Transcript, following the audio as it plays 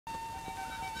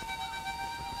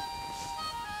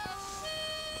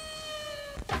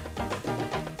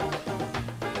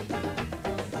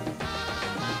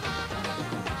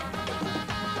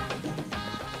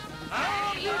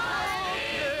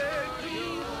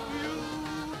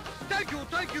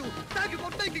Thank you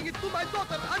for taking it to my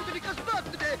daughter Angelika's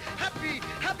birthday.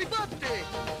 Happy birthday.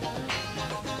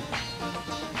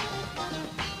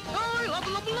 Hey, love.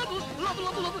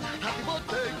 Happy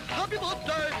birthday.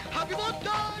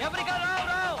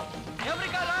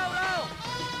 Eureka, Rao.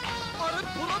 Alright,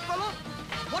 pull up, fellow.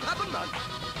 What happened, man?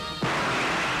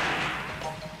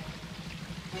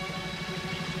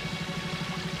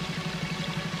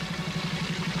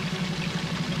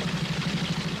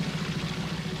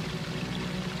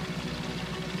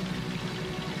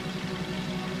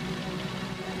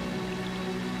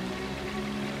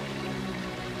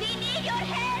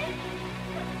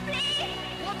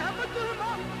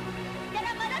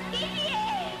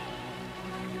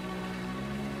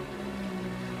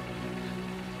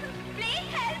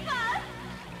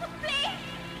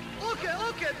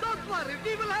 Okay, don't worry,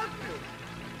 we will help you.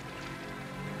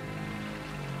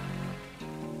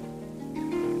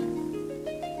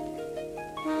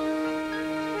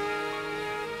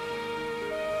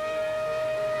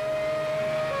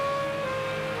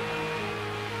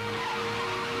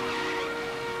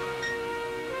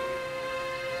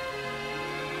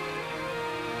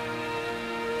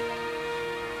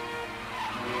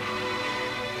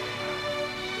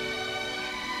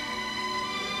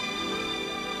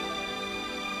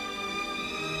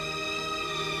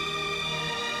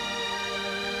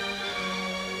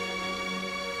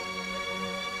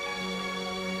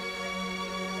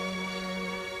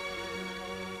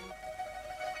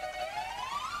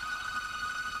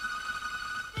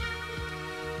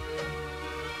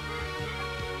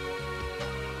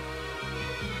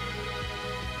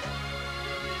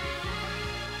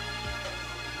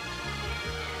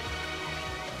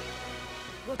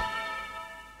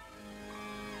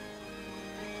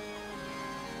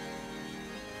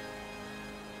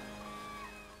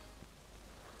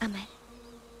 Amar,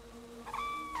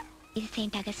 இது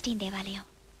Saint Augustine தேவாலயம்.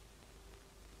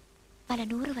 பல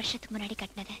 100 வருஷத்துக்கு முன்னாடி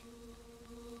கட்டினது.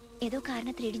 ஏதோ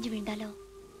காரணத்தில் இடிஞ்சு விழுந்தாலும்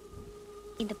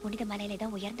இந்த புனித மலையில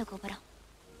தான் உயர்ந்த கோபுரம்.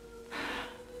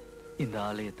 இந்த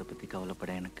ஆலயத்தை பத்தி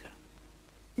கவலைப்பட எனக்கு.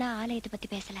 நான் ஆலயத்தை பத்தி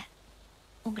பேசல,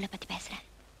 உங்களை பத்தி பேசுறேன்.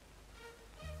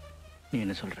 நீ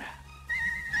என்ன சொல்ற?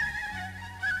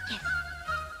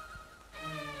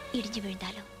 இடிஞ்சு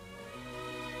விழுந்தாலும்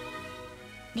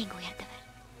நீங்க உயர்ந்தவர்,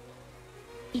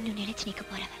 இன்னும் நினைச்சு நிக்க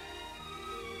போறவர்.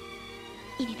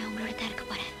 இனி நான் உங்களோட தான் இருக்க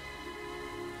போறேன்.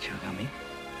 சிவகாமி,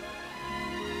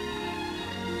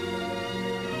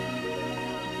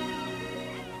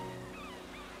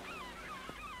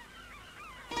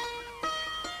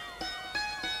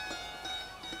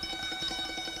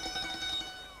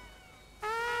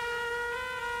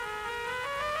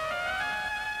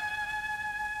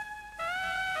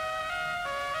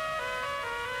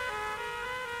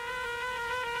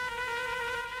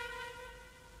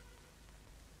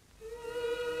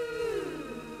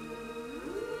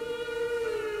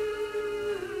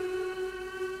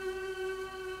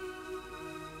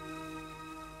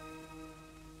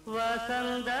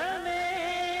 வசந்தமே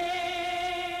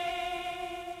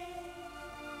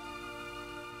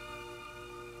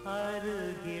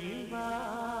அருகில் வா,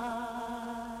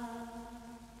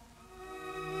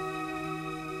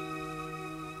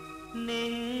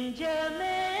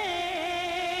 நெஞ்சமே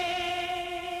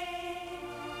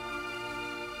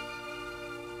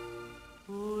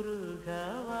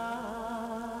உருகவா.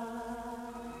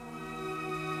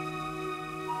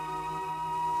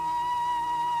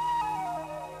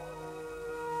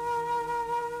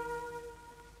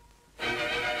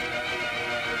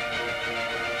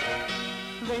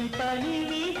 வெண்பனி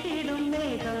வீசிடும்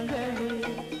மேகங்களே,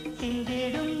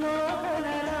 சிந்திடும் மோகன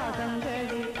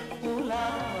ராகங்களே,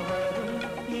 உலாவரும்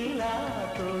நிலா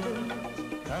தொடும்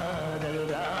காதல்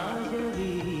ராஜ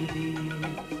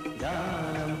வீதியில்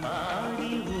கானம்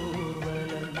பாடி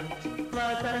ஊர்வலம்.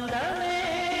 வசந்தமே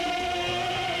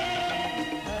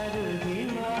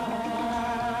அருகில் வா.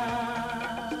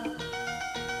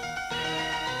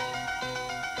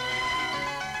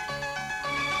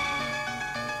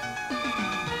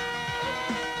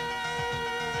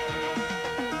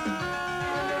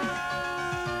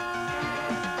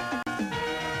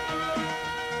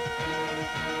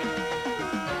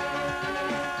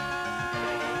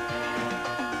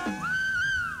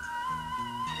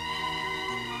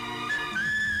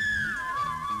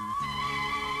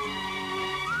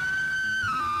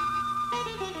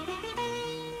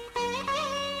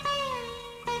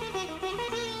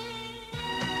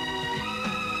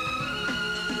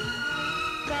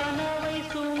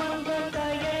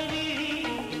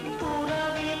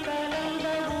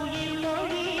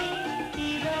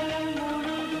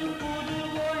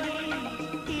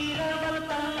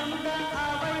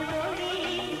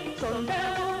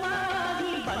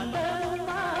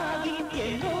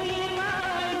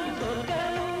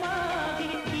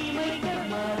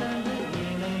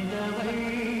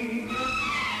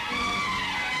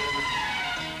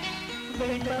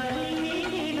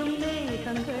 வெண்பனியிடும்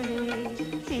மேகங்களே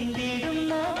சிந்திடும்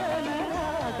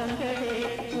மோகனராகங்களே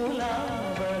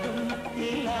உலாவரும்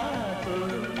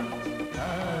நிலாதொழும்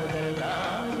காதல்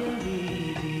ராஜ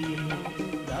வீதியில்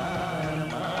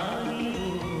தானமாகி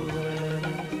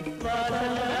ஊர்வலம்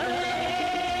வளரவே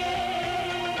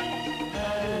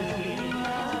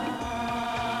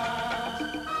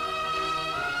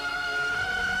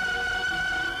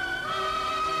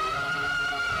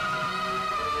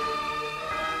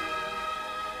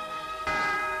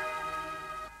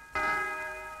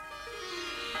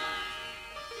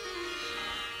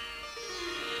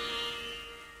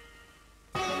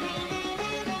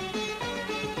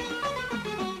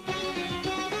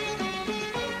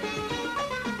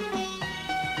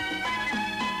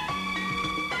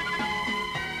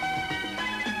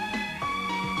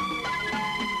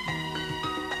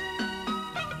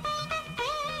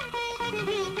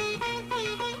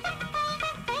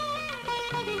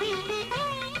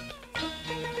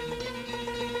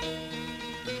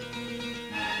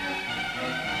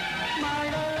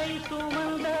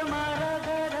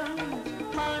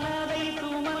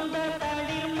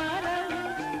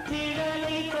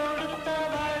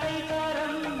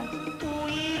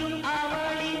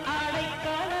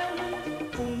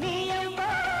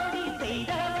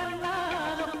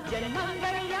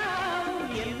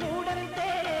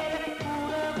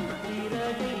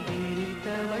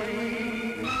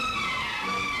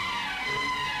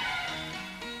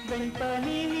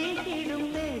வெண்பனி வீசிடும்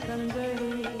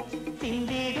மேகங்களே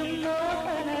சிந்திடும்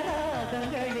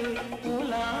மோகனராகங்களே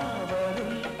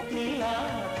உலாவரும்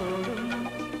நிலாதொழும்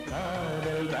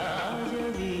காதல் ராஜ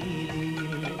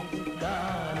வீதியில்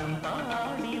கானம்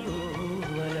பாடி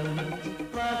ஊர்வலம்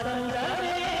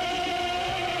வசந்தமே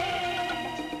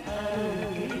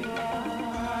அருகில் வா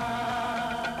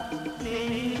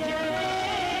நெஞ்சமே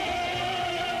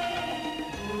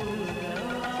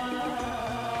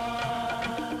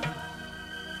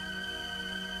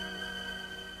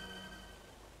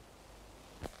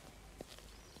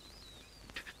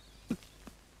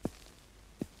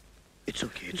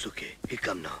It's okay. He'll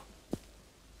come now.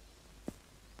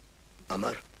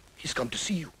 Amar, he's come to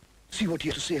see you. See what he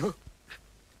has to say, huh?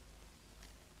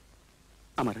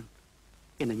 Amaran,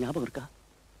 என்ன ஞாபகம் இருக்கா?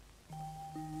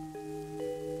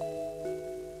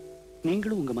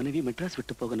 நீங்களும் உங்க மனைவி மெட்ராஸ்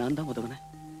விட்டு போக நான் தான் உதவுனேன்.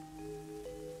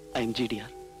 I am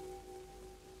GTR.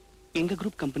 எங்க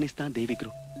குரூப் கம்பெனிஸ் தான் தேவி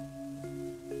குரூப்.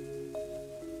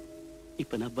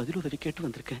 இப்ப நான் பதில் உதவி கேட்டு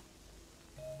வந்திருக்கேன்.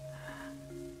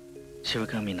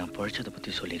 சிவகாமி நான் பழிச்சதை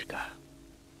பத்தி சொல்லியிருக்கா.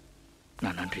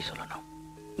 நான் நன்றி சொல்லணும்.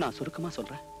 நான் சுருக்கமா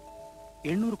சொல்றேன்.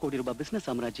 800 கோடி ரூபாய் பிசினஸ்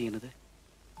சாம்ராஜ்யம் என்னது.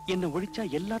 என்ன ஒழிச்சா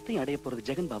எல்லாத்தையும் அடைய போறது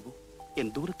ஜெகன் பாபு,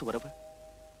 என் தூரத்து உறவு.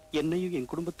 என்னையும் என்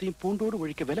குடும்பத்தையும் பூண்டோடு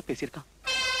ஒழிக்க வேலை பேசியிருக்கான்.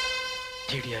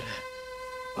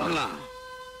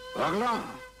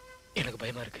 எனக்கு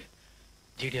பயமா இருக்கு.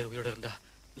 ஜிடிஆர் உயிரோட இருந்தா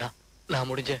நான்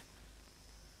முடிஞ்ச.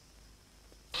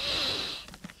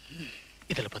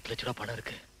 இதுல 10 லட்சம் ரூபாய் பணம்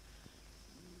இருக்கு.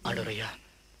 ஆண்டவர் ஐயா,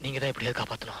 நீங்க தான் எப்படியாவது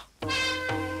காப்பாத்தணும்.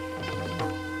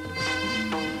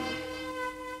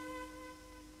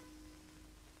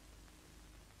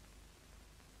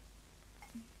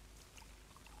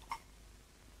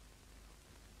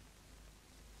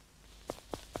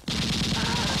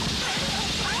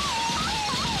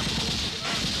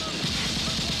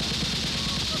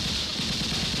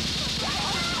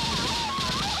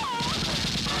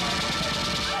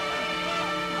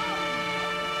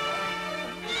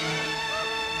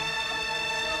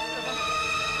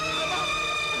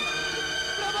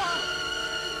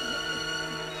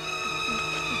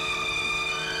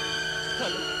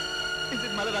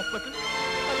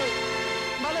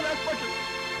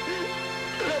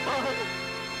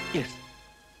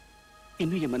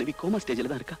 இன்னும் என் மனைவி கோமா ஸ்டேஜில்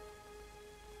தான் இருக்கா.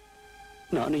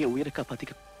 நானும் என் உயிரை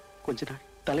காப்பாத்திக்க கொஞ்ச நாள்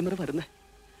தலைமுறைவா இருந்தேன்.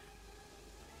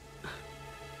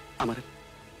 அமரன்,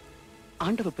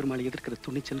 ஆண்டவ பெருமாளை எதிர்க்கிற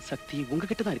துணிச்சல் சக்தி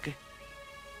உங்ககிட்ட தான் இருக்கு.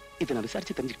 இதை நான்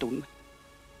விசாரிச்சு தெரிஞ்சுக்கிட்ட உண்மை.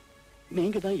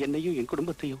 நீங்க தான் என்னையும் என்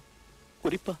குடும்பத்தையும்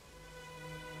குறிப்பா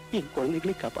என்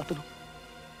குழந்தைகளையும் காப்பாற்றணும்.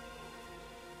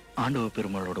 ஆண்டவ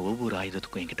பெருமாளோட ஒவ்வொரு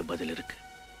ஆயுதத்துக்கும் என்கிட்ட பதில் இருக்கு.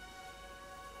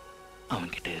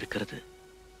 அவன்கிட்ட இருக்கிறது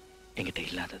என்கிட்ட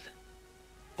இல்லாதது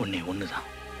ஒண்ணுதான்,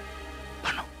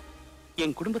 பணம்.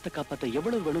 என் குடும்பத்தை காப்பாற்ற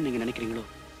எவ்வளவு வேணும் நீங்க நினைக்கிறீங்களோ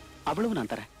அவ்வளவு நான்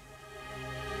தரேன்.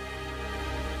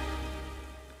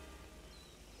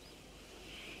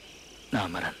 நான்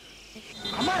அமரன்.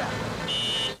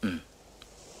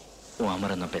 உன்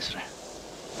அமரன் தான் பேசுறேன்.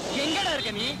 எங்கடா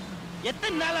இருக்க நீ?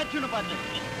 எத்தனை நாள் ஆச்சுன்னு பாத்து.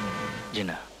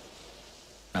 ஜின்னா,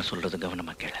 நான் சொல்றது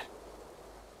கவனமா கேளு.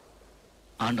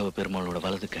 ஆண்டவ பெருமாளோட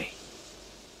வலது கை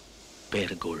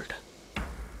பேர் கோல்டு,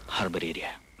 ஹார்பர்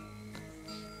ஏரியா.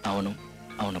 அவனும்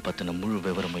அவனை பத்தின முழு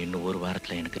விவரமும் இன்னும் ஒரு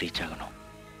வாரத்துல எனக்கு ரீச் ஆகணும்.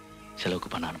 செலவுக்கு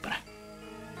பண்ண அனுப்புறேன்.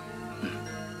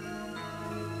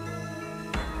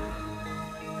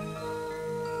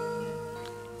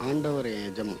 ஆண்டவர் என்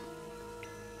எஜமான்.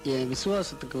 என்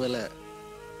விசுவாசத்துக்கு வேலை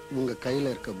உங்க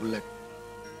கையில இருக்க புல்லட்.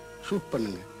 ஷூட்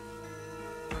பண்ணுங்க.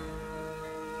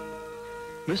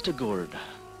 மிஸ்டர் கோல்ட்,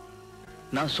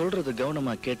 நான் சொல்றது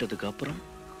கவனமா கேட்டதுக்கு அப்புறம்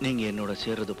நீங்க என்னோட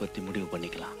சேர்றதை பத்தி முடிவு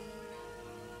பண்ணிக்கலாம்.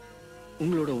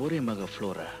 உங்களோட ஒரே மக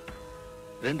ஃப்ளோரா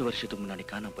 2 வருஷத்துக்கு முன்னாடி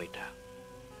காணாம போயிட்டா.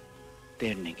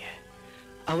 தேடினீங்க.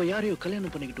 அவ யாரையோ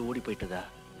கல்யாணம் பண்ணிக்கிட்டு ஓடி போயிட்டதா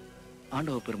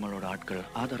ஆண்டவ பெருமாளோட ஆட்கள்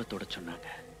ஆதாரத்தோட சொன்னாங்க.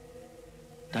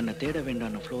 தன்னை தேட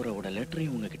வேண்டான ஃப்ளோராவோட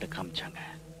லெட்டரையும் உங்ககிட்ட காமிச்சாங்க.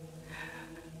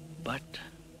 பட்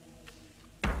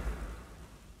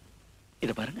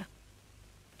இத பாருங்க,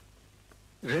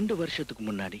 2 வருஷத்துக்கு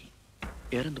முன்னாடி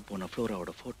இறந்து போன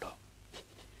ஃப்ளோராவோட போட்டோ.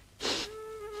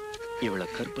 இவளை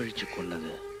கற்பழிச்சு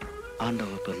கொன்னது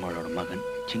ஆண்டவ பெருமாளோட மகன்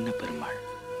சின்ன பெருமாள்.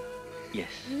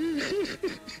 எஸ்,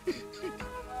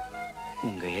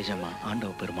 உங்க எஜமா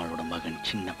ஆண்டவ பெருமாளோட மகன்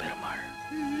சின்ன பெருமாள்.